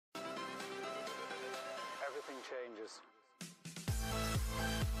changes.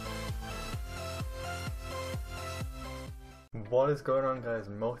 What is going on, guys?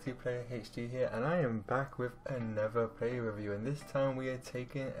 Multiplayer HD here, and I am back with another play review, and this time we are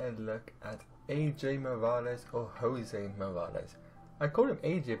taking a look at AJ Morales, or Jose Morales. I call him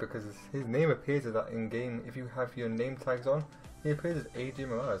AJ because his name appears as that in game. If you have your name tags on, he appears as AJ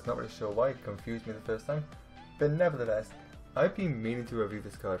Morales. Not really sure why, it confused me the first time, but nevertheless, I've been meaning to review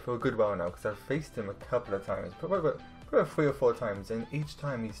this card for a good while now because I've faced him a couple of times, probably 3 or 4 times, and each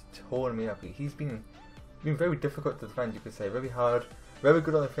time he's torn me up. He's been very difficult to defend, you could say, very hard, very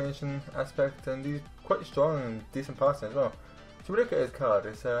good on the finishing aspect, and he's quite strong and decent passing as well. So we look at his card.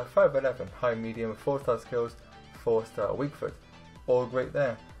 It's 5'11", high medium, 4-star skills, 4-star weak foot, all great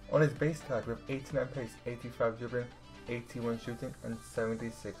there. On his base card we have 89 pace, 85 dribbling, 81 shooting and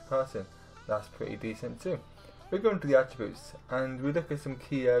 76 passing. That's pretty decent too. We go into the attributes and we look at some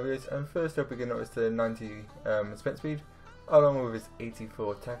key areas, and first up we can notice the 90 sprint speed, along with his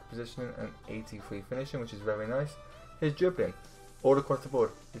 84 attack positioning and 83 finishing, which is very nice. His dribbling, all across the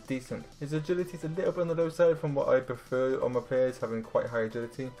board, is decent. His agility is a little bit on the low side from what I prefer on my players, having quite high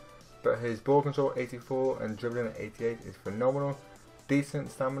agility, but his ball control 84 and dribbling at 88 is phenomenal. Decent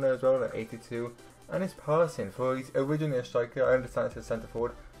stamina as well at 82, and his passing, for he's originally a striker, I understand it's a centre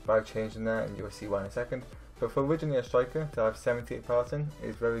forward, but I've changed in that and you'll see why in a second. But for originally a striker to have 78 passing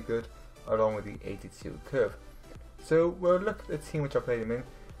is very good, along with the 82 curve. So we'll look at the team which I played him in,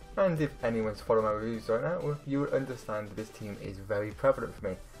 and if anyone's following my reviews right now, you will understand that this team is very prevalent for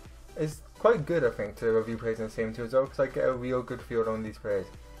me. It's quite good, I think, to review players in the same team as well, because I get a real good feel on these players.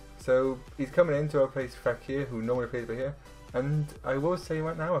 So he's coming in to replace Fekir, who normally plays by here, and I will say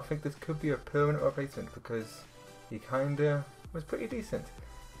right now, I think this could be a permanent replacement because he kinda was pretty decent.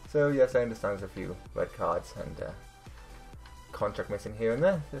 So yes, I understand there's a few red cards and contract missing here and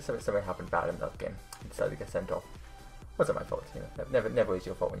there. Something happened bad in that game. He decided to get sent off. Wasn't my fault, you know. Never is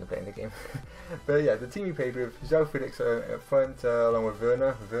your fault when you're playing the game. But yeah, the team he played with, João Felix up front, along with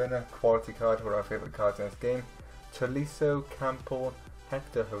Werner. Werner, quality card, one of my favourite cards in this game. Tolisso, Campbell,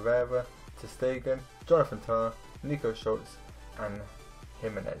 Hector Herrera, Testegen, Jonathan Tah, Nico Schultz, and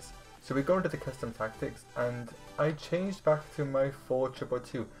Jimenez. So we go into the custom tactics, and I changed back to my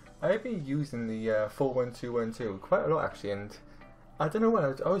 4-2-2. I've been using the 4-1-2-1-2 quite a lot actually, and I don't know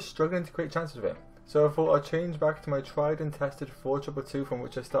why, I was struggling to create chances with it. So I thought I'd change back to my tried and tested 4-2-2 from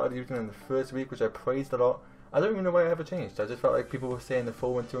which I started using in the first week, which I praised a lot. I don't even know why I ever changed. I just felt like people were saying the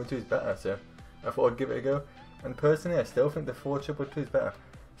 4-1-2-1-2 is better, so I thought I'd give it a go. And personally, I still think the 4-2-2 is better.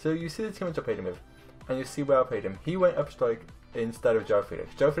 So you see the team which I played him with, and you see where I played him. He went up strike instead of João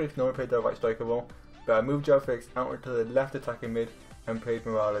Felix. João Felix normally played the right striker role, but I moved João Felix out into the left attacking mid and played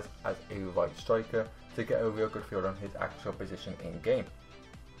Morales as a right striker to get a real good feel on his actual position in game.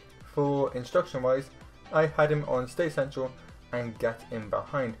 For instruction wise, I had him on stay central and get in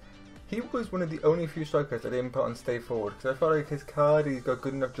behind. He was one of the only few strikers I didn't put on stay forward because I felt like his card, he's got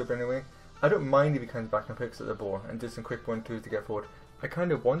good enough dribble anyway. I don't mind if he comes back and picks up the ball and does some quick 1-2s to get forward. I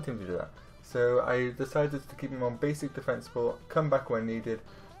kind of want him to do that. So I decided to keep him on basic defense support, come back when needed,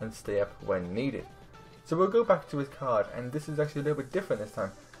 and stay up when needed. So we'll go back to his card, and this is actually a little bit different this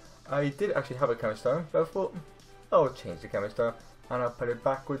time. I did actually have a camera style, but I thought I'll change the camera style and I'll put it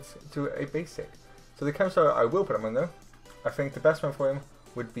backwards to a basic. So the camera style I will put him on though, I think the best one for him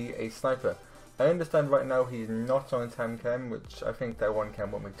would be a sniper. I understand right now he's not on 10 chem, which I think that 1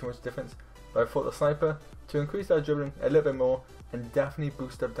 chem won't make too much difference, but I thought the sniper, to increase that dribbling a little bit more and definitely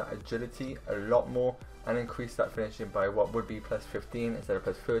boost up that agility a lot more and increase that finishing by what would be plus 15 instead of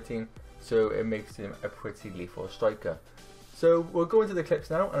plus 13, so it makes him a pretty lethal striker. So we'll go into the clips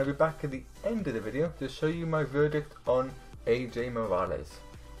now, and I'll be back at the end of the video to show you my verdict on AJ Morales.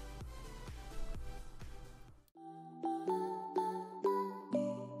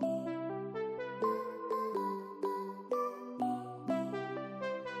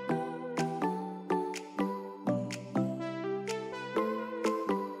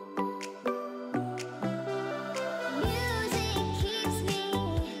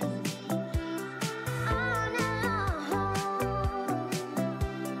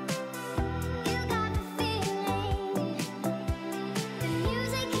 Music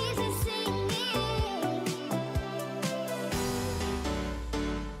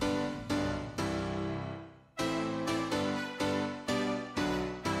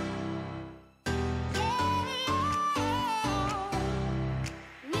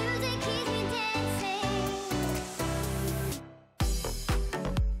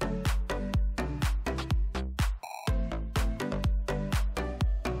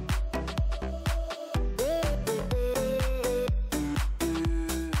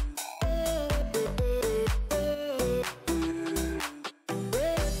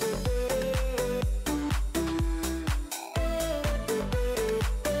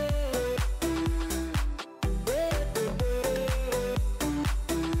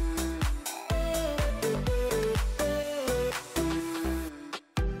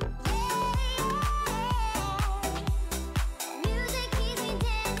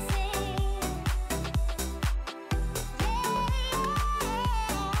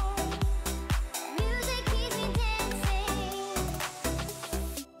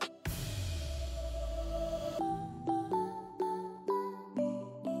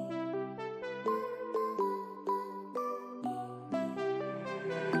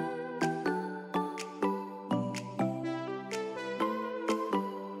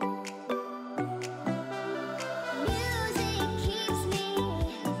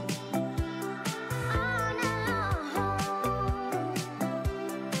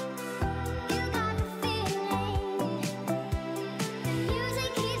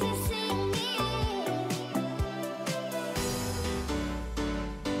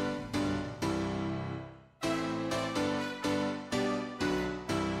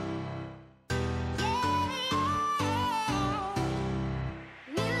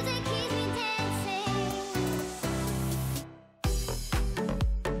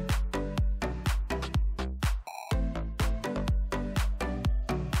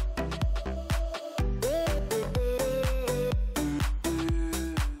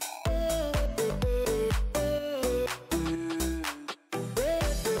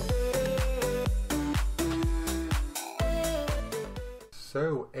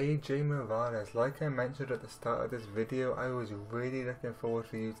So, AJ Morales, like I mentioned at the start of this video, I was really looking forward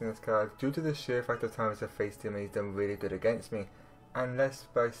to using this card due to the sheer fact of times I've faced him and he's done really good against me. And let's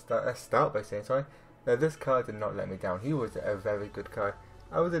start by saying, that this card did not let me down. He was a very good card.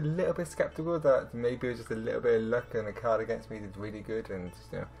 I was a little bit skeptical that maybe it was just a little bit of luck and the card against me did really good and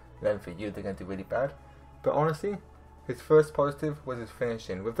then for you they're going to do really bad. But honestly, his first positive was his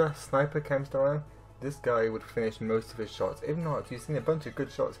finishing. With that sniper chem style, this guy would finish most of his shots. If not, you've seen a bunch of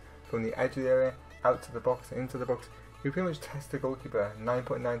good shots from the edge of the area, out to the box, into the box. He pretty much tests the goalkeeper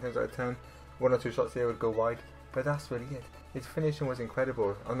 9.9 times out of 10. 1 or 2 shots here would go wide, but that's really it. His finishing was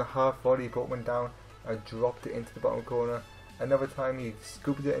incredible. On the half volley, he brought one down and dropped it into the bottom corner. Another time he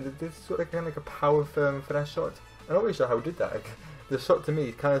scooped it into this sort of kind of like a power firm finesse shot. I'm not really sure how he did that. Like, the shot to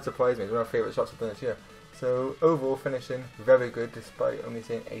me kind of surprised me. It's one of my favourite shots I've done this year. So overall finishing, very good despite only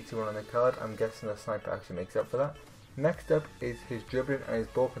saying 81 on the card. I'm guessing the sniper actually makes up for that. Next up is his dribbling and his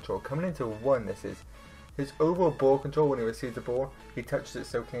ball control. Coming into 1, this is his overall ball control when he receives the ball. He touches it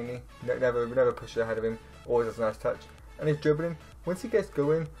so cleanly, never pushes it ahead of him, always has a nice touch. And his dribbling, once he gets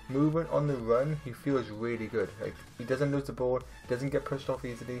going, moving on the run, he feels really good. Like, he doesn't lose the ball, doesn't get pushed off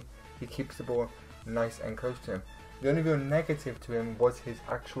easily, he keeps the ball nice and close to him. The only real negative to him was his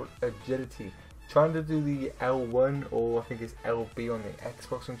actual agility. Trying to do the L1 or I think it's LB on the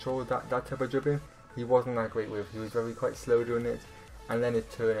Xbox controller, that type of dribbling, he wasn't that great with. He was quite slow doing it, and then his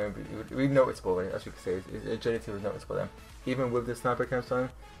turn, we noticeable, as you could say, his agility was noticeable then. Even with the sniper cam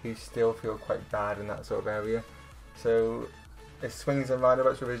time, he still feels quite bad in that sort of area. So his swings and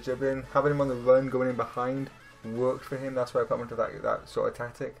roundabouts with his dribbling, having him on the run, going in behind, worked for him. That's why I put him into that sort of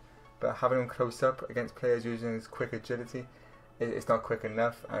tactic. But having him close up against players using his quick agility, it's not quick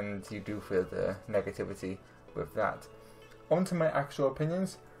enough, and you do feel the negativity with that. On to my actual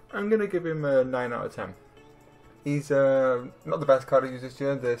opinions. I'm going to give him a 9 out of 10. He's not the best card I've used this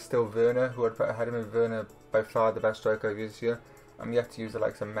year. There's still Werner, who I'd put ahead of him. Werner, by far the best striker I've used this year. I'm yet to use the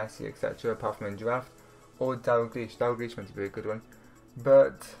likes of Messi, etc., apart from in draft. Or Dalglish. Dalglish meant to be a good one.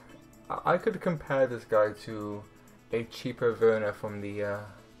 But I could compare this guy to a cheaper Werner from the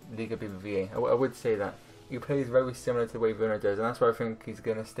Liga BBVA. I would say that. He plays very similar to the way Werner does, and that's why I think he's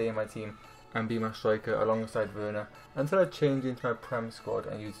going to stay in my team and be my striker alongside Werner until I change into my Prem squad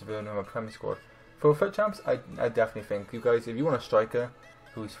and use Werner in my Prem squad. For FUT Champs, I definitely think, you guys, if you want a striker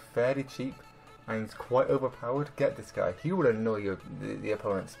who's fairly cheap and is quite overpowered, get this guy. He will annoy the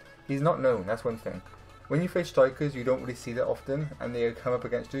opponents. He's not known, that's one thing. When you face strikers, you don't really see that often, and they come up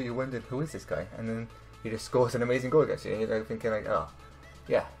against you, you wonder, who is this guy? And then he just scores an amazing goal against you, and you're like thinking like, oh,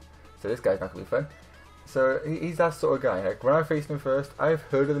 yeah, so this guy's not going to be fun. So he's that sort of guy. Like, when I faced him first, I've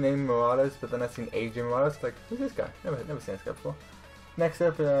heard of the name Morales, but then I've seen AJ Morales. Like, who's this guy? Never seen this guy before. Next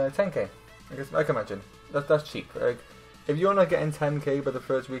up, 10k. I guess I can imagine that's cheap. Like, if you're not getting 10k by the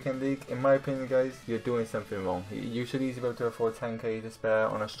first weekend league, in my opinion, guys, you're doing something wrong. You should easily be able to afford 10k to spare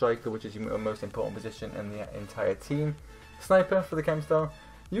on a striker, which is your most important position in the entire team. Sniper for the chem style.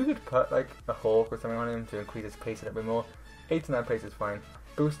 You could put like a hawk or something on him to increase his pace a little bit more. 8 to 9 pace is fine.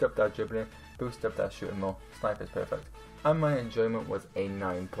 Boost up that dribbling. Boost up that shooting more. Sniper is perfect. And my enjoyment was a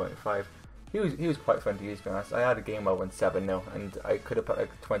 9.5. He was quite fun to use, to be honest. I had a game where I won 7-0, and I could have put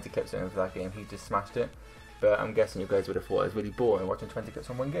like 20 clips in for that game. He just smashed it. But I'm guessing you guys would have thought it was really boring watching 20 clips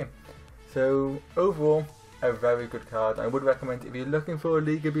on one game. So overall, a very good card. I would recommend, if you're looking for a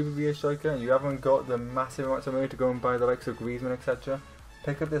Liga BBVA striker and you haven't got the massive amounts of money to go and buy the likes of Griezmann, etc.,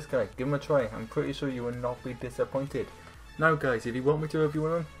 pick up this guy. Give him a try. I'm pretty sure you will not be disappointed. Now guys, if you want me to review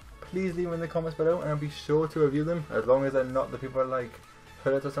one, please leave them in the comments below and I'll be sure to review them, as long as they're not the people like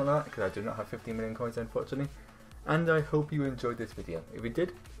Hurt or something like that, because I do not have 15 million coins unfortunately. And I hope you enjoyed this video. If you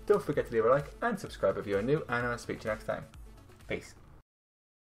did, don't forget to leave a like and subscribe if you are new, and I'll speak to you next time. Peace.